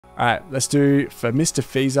Alright, let's do for Mr.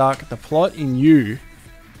 Fezark, The Plot in You,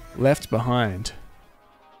 Left Behind.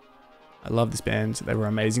 I love this band. They were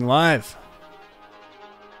amazing live.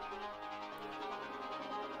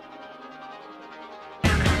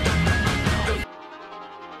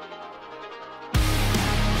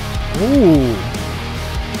 Ooh.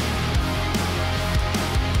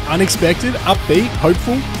 Unexpected, upbeat,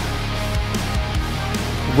 hopeful.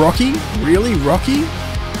 Rocky? Really? Rocky?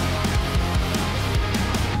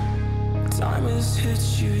 Time has hit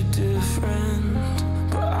you different,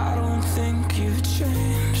 but I don't think you've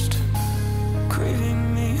changed.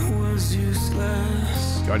 Craving me was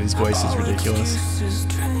useless. God, his voice is ridiculous.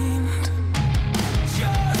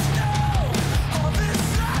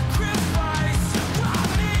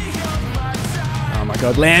 Oh my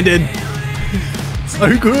God, landed.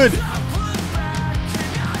 So good.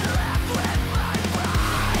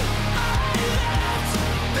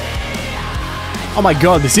 Oh my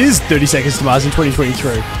God, this is 30 Seconds to Mars in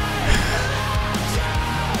 2023.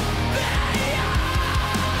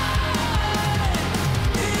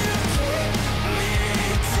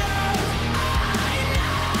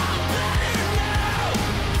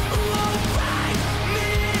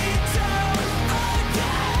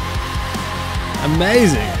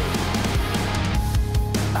 Amazing.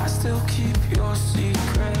 I still keep your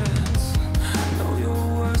secrets, know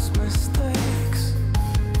your worst mistakes,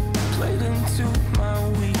 played into my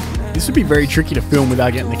weakness. This would be very tricky to film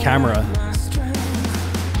without getting the camera.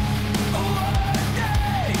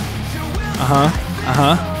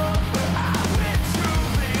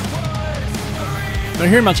 Don't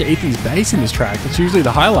hear much of Ethan's bass in this track. It's usually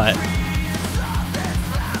the highlight.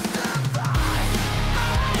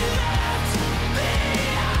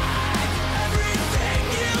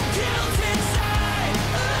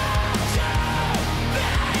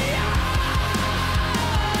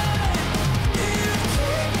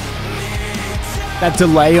 That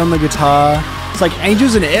delay on the guitar. It's like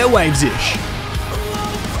Angels and Airwaves-ish.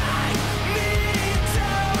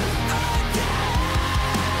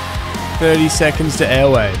 "30 Seconds to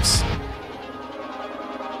Airwaves."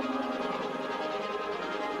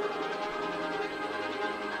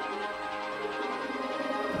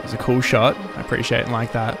 That was a cool shot. I appreciate it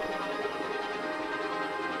like that.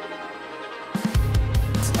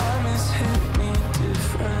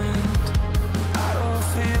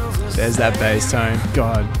 There's that bass tone.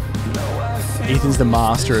 God. Ethan's the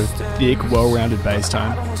master of thick, well-rounded bass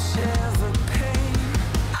tone.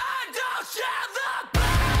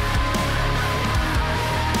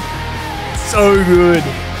 So good.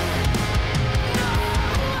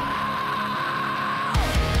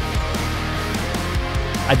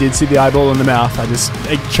 I did see the eyeball in the mouth. I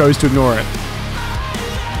chose to ignore it.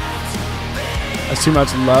 That's too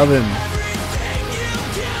much loving.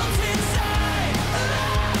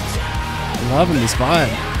 Loving this vibe.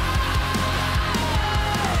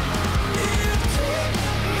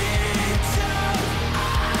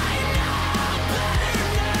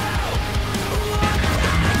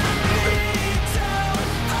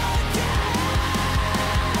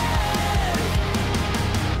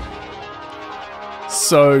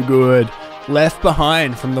 So good. Left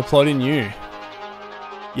Behind from The Plot in You.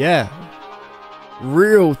 Yeah.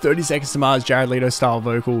 Real 30 Seconds to Mars, Jared Leto style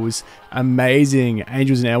vocals. Amazing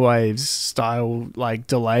Angels and Airwaves style, like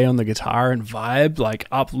delay on the guitar and vibe, like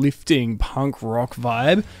uplifting punk rock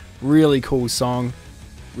vibe. Really cool song.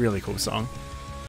 Really cool song.